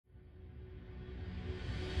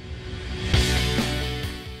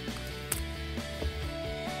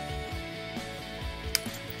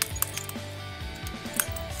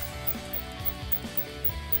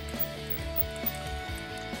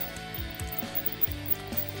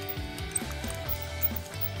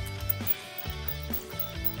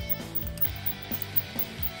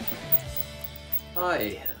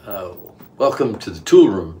Hi, welcome to the tool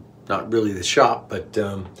room. Not really the shop, but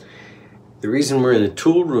the reason we're in a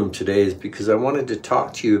tool room today is because I wanted to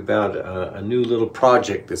talk to you about a new little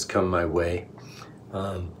project that's come my way.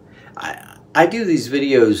 I do these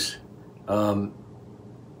videos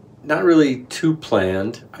not really too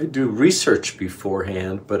planned. I do research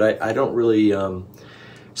beforehand, but I don't really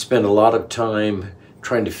spend a lot of time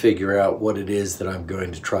trying to figure out what it is that I'm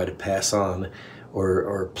going to try to pass on,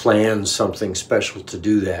 or plan something special to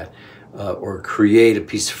do that, or create a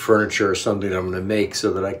piece of furniture or something I'm going to make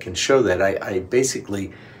so that I can show that. I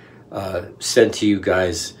basically send to you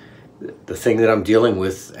guys the thing that I'm dealing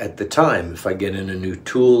with at the time. If I get in a new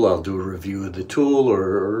tool, I'll do a review of the tool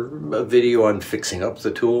or a video on fixing up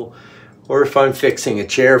the tool. Or if I'm fixing a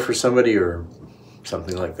chair for somebody or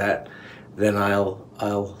something like that, then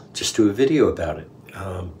I'll just do a video about it.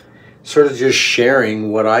 Sort of just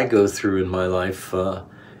sharing what I go through in my life,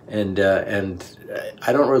 and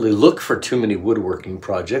I don't really look for too many woodworking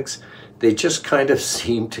projects. They just kind of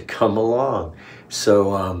seem to come along.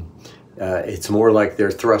 So it's more like they're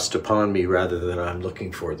thrust upon me rather than I'm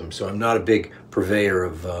looking for them. So I'm not a big purveyor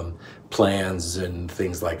of plans and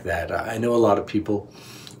things like that. I know a lot of people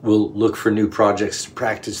will look for new projects to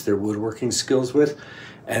practice their woodworking skills with.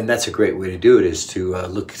 And that's a great way to do it, is to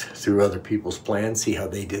look through other people's plans, see how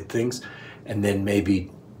they did things, and then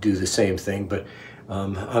maybe do the same thing. But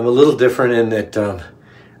I'm a little different in that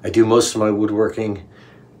I do most of my woodworking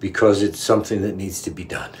because it's something that needs to be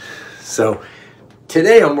done. So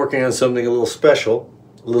today I'm working on something a little special,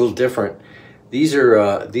 a little different. These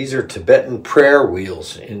are Tibetan prayer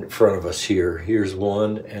wheels in front of us here. Here's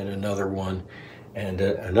one and another one, and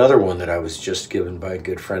another one that I was just given by a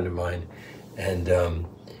good friend of mine. And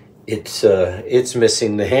it's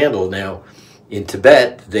missing the handle. Now in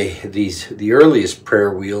Tibet, the earliest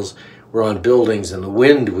prayer wheels were on buildings, and the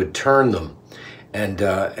wind would turn them, and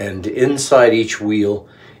inside each wheel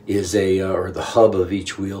is or the hub of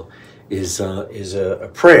each wheel is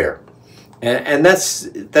a prayer, and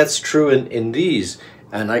that's true in these,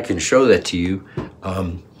 and I can show that to you.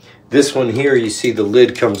 This one here, you see the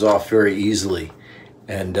lid comes off very easily.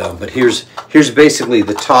 And but here's basically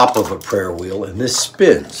the top of a prayer wheel, and this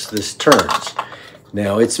spins, this turns.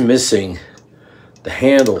 Now it's missing the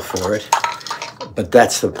handle for it, but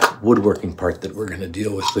that's the woodworking part that we're going to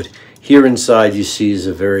deal with. But here inside you see is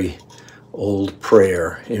a very old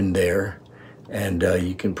prayer in there, and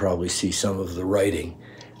you can probably see some of the writing.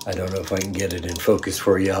 I don't know if I can get it in focus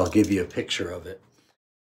for you. I'll give you a picture of it.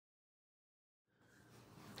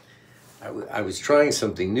 I was trying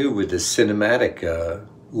something new with the cinematic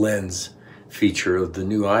lens feature of the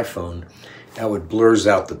new iPhone. Now it blurs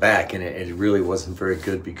out the back, and it really wasn't very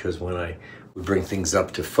good, because when I would bring things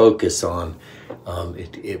up to focus on,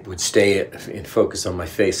 it would stay in focus on my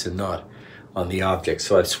face and not on the object.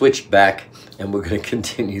 So I've switched back, and we're going to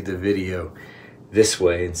continue the video this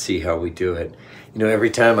way and see how we do it. You know,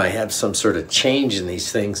 every time I have some sort of change in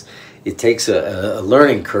these things, it takes a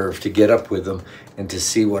learning curve to get up with them and to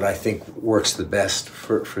see what I think works the best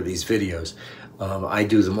for these videos. I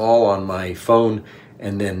do them all on my phone,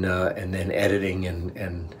 and then editing,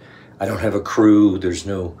 and I don't have a crew. There's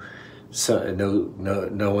no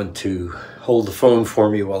one to hold the phone for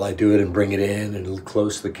me while I do it and bring it in and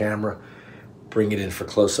close the camera, bring it in for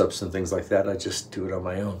close-ups and things like that. I just do it on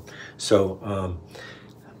my own. So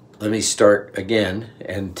let me start again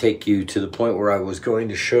and take you to the point where I was going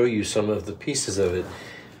to show you some of the pieces of it.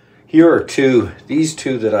 Here are these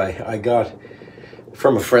two that I got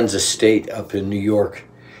from a friend's estate up in New York.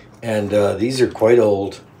 And these are quite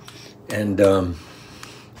old and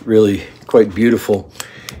really quite beautiful.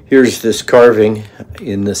 Here's this carving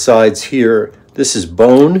in the sides here. This is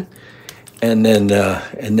bone, and then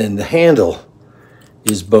the handle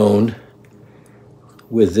is bone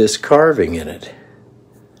with this carving in it.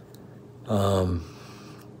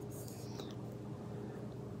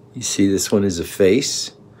 You see, this one is a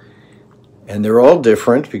face, and they're all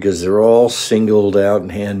different because they're all singled out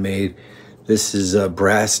and handmade. This is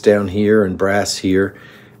brass down here and brass here,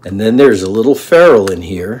 and then there's a little ferrule in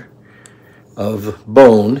here of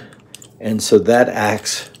bone, and so that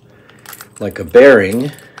acts like a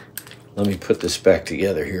bearing. Let me put this back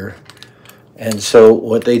together here. And so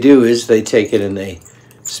what they do is they take it and they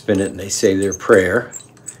spin it and they say their prayer,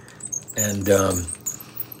 and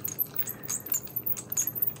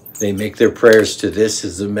they make their prayers to this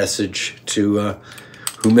as a message to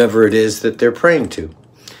whomever it is that they're praying to.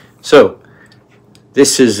 So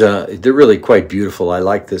this is, they're really quite beautiful. I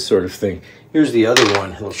like this sort of thing. Here's the other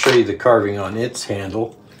one. I'll show you the carving on its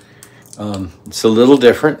handle. It's a little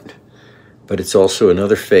different, but it's also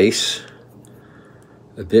another face,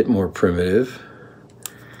 a bit more primitive.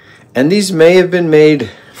 And these may have been made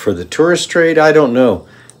for the tourist trade, I don't know.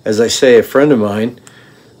 As I say, a friend of mine,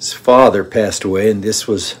 his father passed away, and this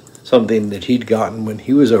was something that he'd gotten when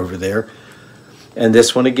he was over there. And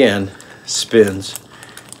this one again spins,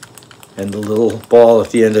 and the little ball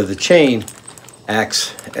at the end of the chain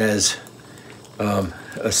acts as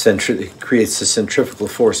it creates a centrifugal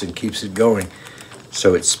force and keeps it going.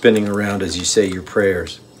 So it's spinning around as you say your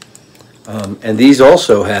prayers. And these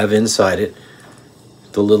also have inside it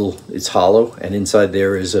it's hollow, and inside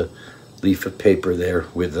there is a leaf of paper there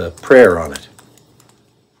with a prayer on it.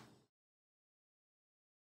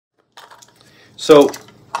 So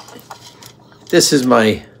this is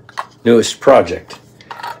my newest project,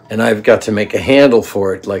 and I've got to make a handle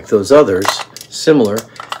for it like those others, similar.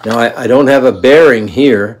 Now I don't have a bearing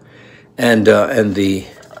here, and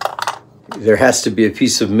there has to be a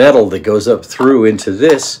piece of metal that goes up through into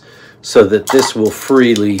this so that this will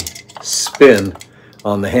freely spin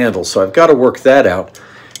on the handle. So I've got to work that out.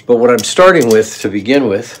 But what I'm starting with to begin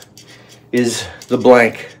with is the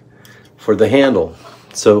blank for the handle.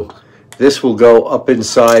 So this will go up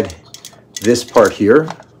inside this part here,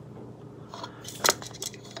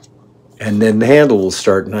 and then the handle will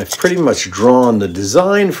start. And I've pretty much drawn the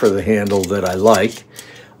design for the handle that I like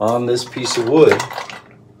on this piece of wood.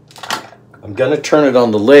 I'm going to turn it on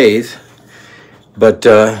the lathe, but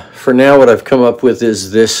for now what I've come up with is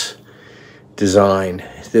this design.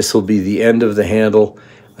 This will be the end of the handle.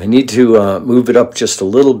 I need to move it up just a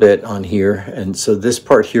little bit on here, and so this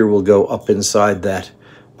part here will go up inside that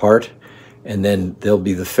part, and then there'll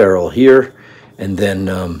be the ferrule here, and then,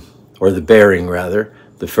 or the bearing rather,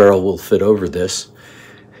 the ferrule will fit over this.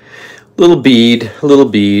 Little bead,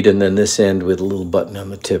 and then this end with a little button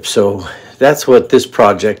on the tip. So that's what this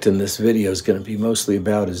project in this video is going to be mostly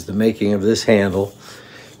about, is the making of this handle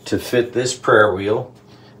to fit this prayer wheel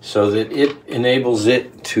so that it enables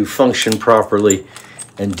it to function properly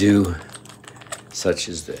and do such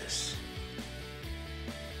as this.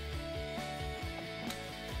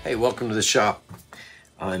 Hey, welcome to the shop.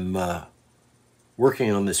 I'm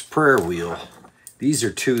working on this prayer wheel. These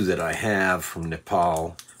are two that I have from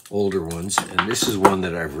Nepal, older ones, and this is one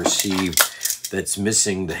that I've received that's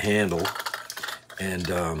missing the handle.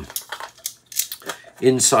 And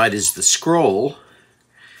inside is the scroll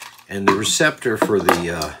and the receptor for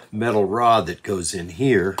the metal rod that goes in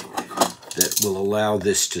here that will allow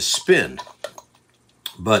this to spin.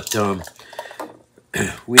 But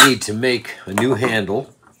we need to make a new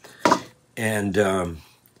handle, and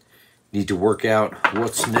need to work out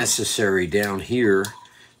what's necessary down here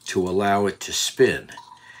to allow it to spin.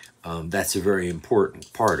 That's a very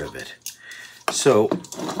important part of it. So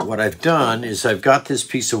what I've done is I've got this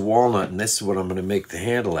piece of walnut, and this is what I'm going to make the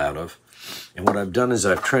handle out of. And what I've done is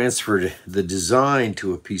I've transferred the design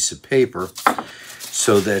to a piece of paper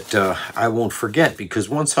so that I won't forget, because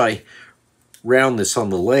once I round this on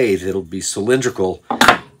the lathe, it'll be cylindrical.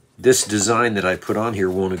 This design that I put on here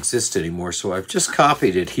won't exist anymore, so I've just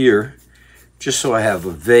copied it here just so I have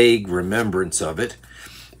a vague remembrance of it.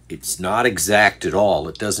 It's not exact at all.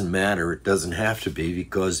 It doesn't matter. It doesn't have to be,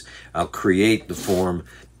 because I'll create the form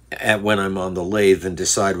when I'm on the lathe and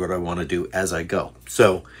decide what I want to do as I go.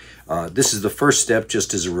 So this is the first step,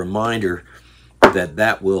 just as a reminder that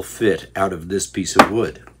that will fit out of this piece of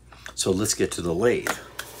wood. So let's get to the lathe.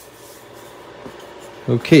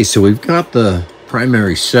 Okay, so we've got the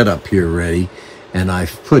primary setup here ready, and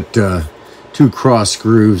I've put 2 cross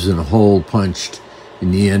grooves and a hole punched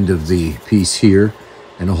in the end of the piece here,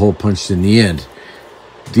 and a hole punched in the end.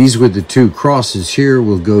 These with the 2 crosses here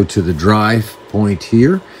will go to the drive point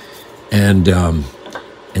here, and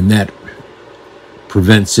that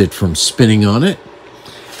prevents it from spinning on it.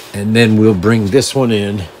 And then we'll bring this one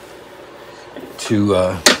in to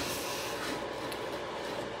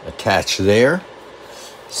attach there,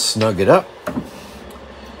 snug it up,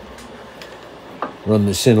 run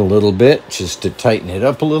this in a little bit just to tighten it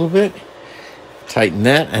up a little bit, tighten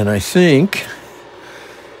that, and I think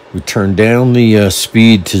we turn down the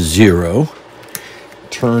speed to 0,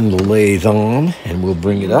 turn the lathe on, and we'll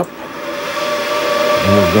bring it up.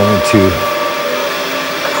 And we're going to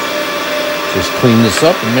just clean this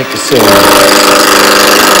up and make a cylinder.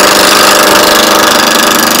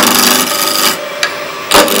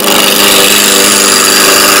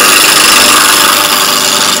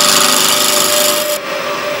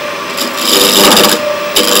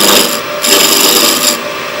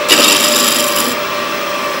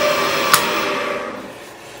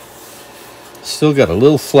 Still got a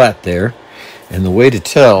little flat there, and the way to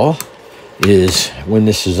tell is when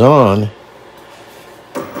this is on,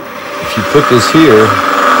 if you put this here,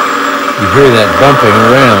 you hear that bumping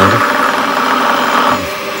around,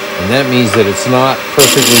 and that means that it's not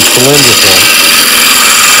perfectly cylindrical.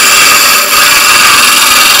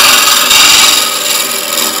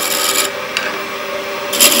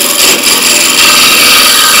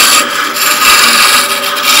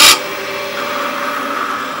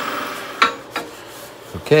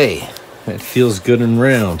 Okay, that feels good and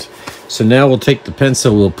round. So now we'll take the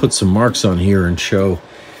pencil, we'll put some marks on here and show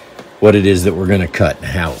what it is that we're going to cut and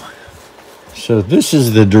how. So this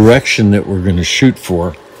is the direction that we're going to shoot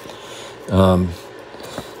for.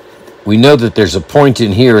 We know that there's a point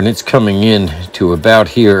in here and it's coming in to about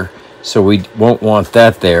here, so we won't want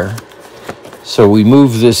that there. So we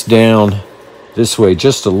move this down this way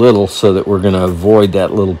just a little so that we're going to avoid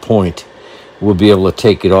that little point. We'll be able to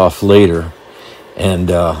take it off later. And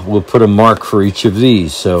we'll put a mark for each of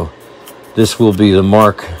these. So this will be the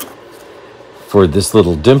mark for this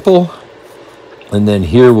little dimple. And then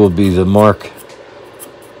here will be the mark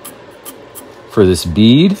for this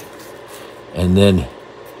bead. And then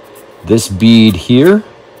this bead here.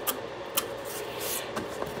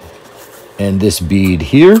 And this bead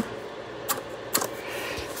here.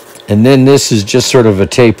 And then this is just sort of a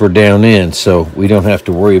taper down in, so we don't have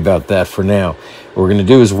to worry about that for now. What we're going to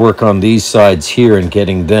do is work on these sides here and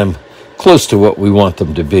getting them close to what we want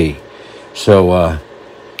them to be. So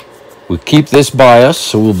we keep this by us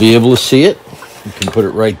so we'll be able to see it. You can put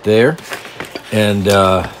it right there. And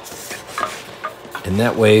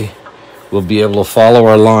that way we'll be able to follow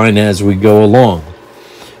our line as we go along.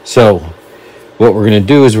 So what we're going to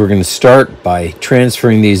do is we're going to start by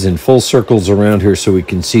transferring these in full circles around here so we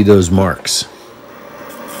can see those marks.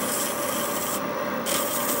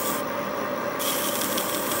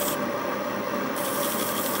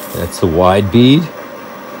 That's the wide bead.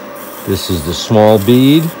 This is the small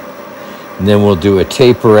bead. And then we'll do a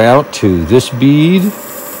taper out to this bead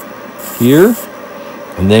here.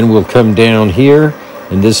 And then we'll come down here,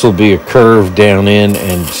 and this will be a curve down in,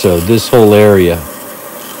 and so this whole area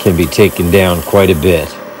can be taken down quite a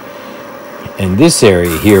bit. And this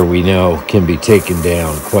area here we know can be taken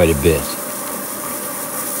down quite a bit.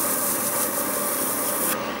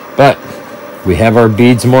 But we have our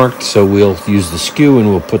beads marked, so we'll use the skew and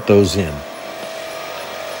we'll put those in.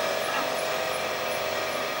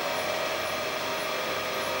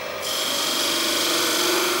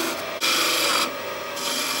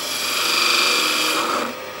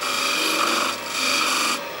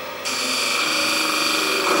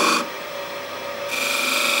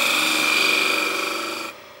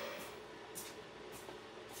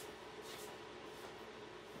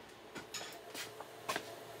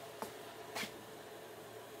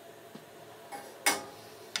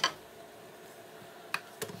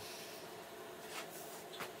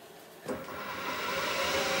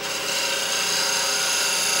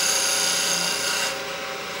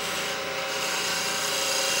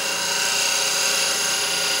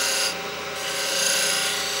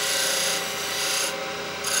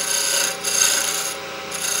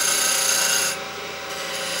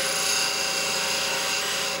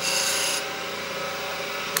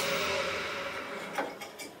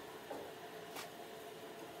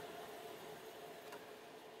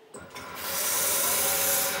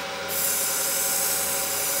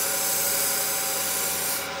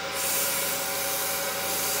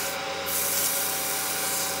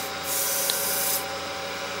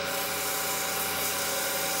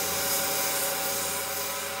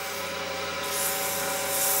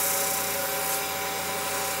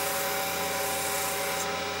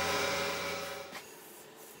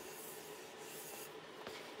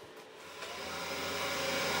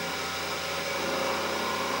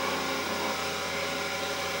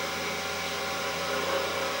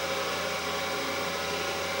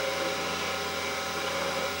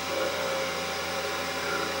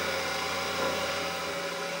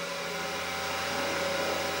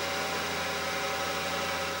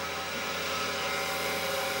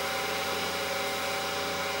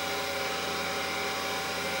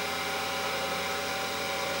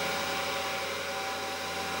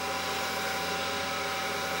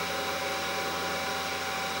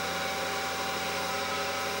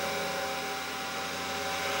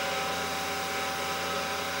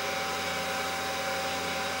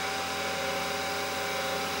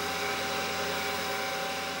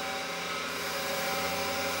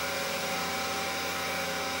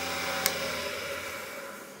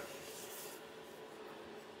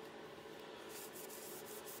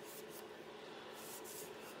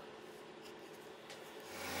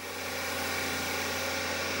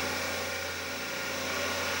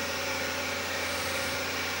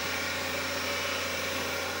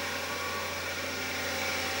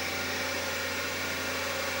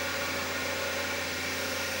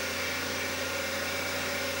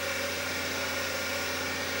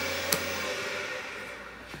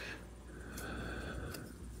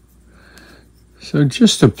 So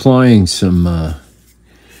just applying some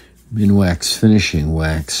Minwax finishing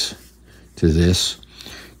wax to this.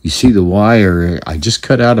 You see the wire I just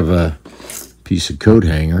cut out of a piece of coat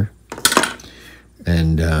hanger,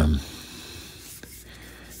 and I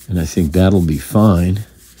think that'll be fine.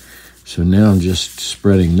 So now I'm just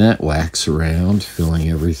spreading that wax around, filling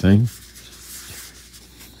everything,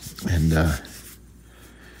 and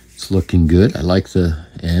it's looking good. I like the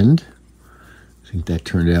end. I think that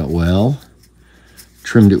turned out well.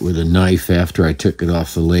 Trimmed it with a knife after I took it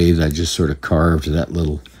off the lathe. I just sort of carved that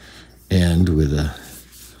little end with a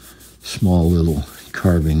small little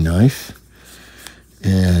carving knife.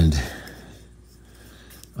 And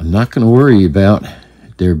I'm not going to worry about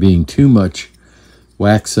there being too much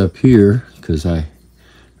wax up here, because I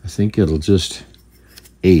think it'll just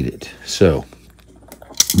aid it. So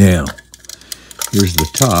now here's the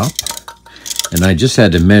top, and I just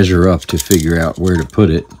had to measure up to figure out where to put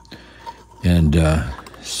it, and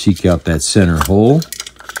seek out that center hole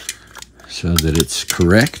so that it's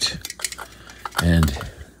correct. And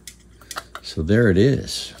so there it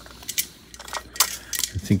is.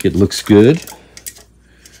 I think it looks good.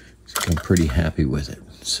 I'm pretty happy with it.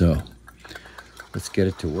 So let's get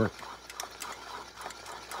it to work.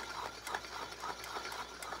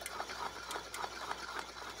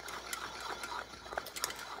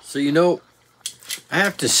 So, you know, I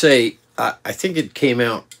have to say, I think it came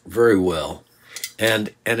out very well.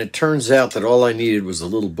 And it turns out that all I needed was a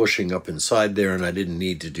little bushing up inside there, and I didn't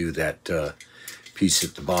need to do that piece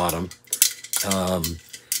at the bottom.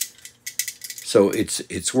 So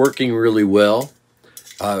it's working really well.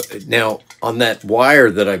 Now, on that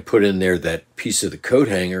wire that I put in there, that piece of the coat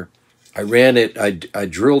hanger, I ran it, I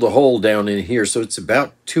drilled a hole down in here, so it's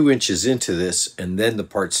about 2 inches into this, and then the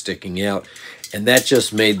part sticking out, and that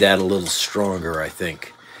just made that a little stronger, I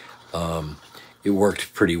think. It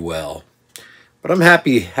worked pretty well. But I'm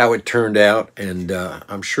happy how it turned out, and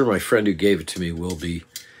I'm sure my friend who gave it to me will be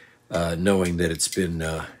knowing that it's been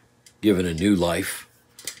given a new life.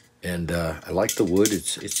 And I like the wood.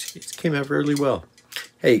 It came out really well.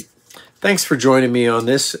 Hey, thanks for joining me on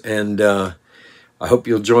this, and I hope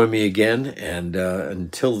you'll join me again. And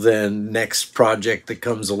until then, next project that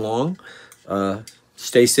comes along,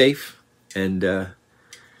 stay safe and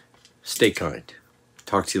stay kind.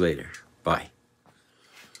 Talk to you later. Bye.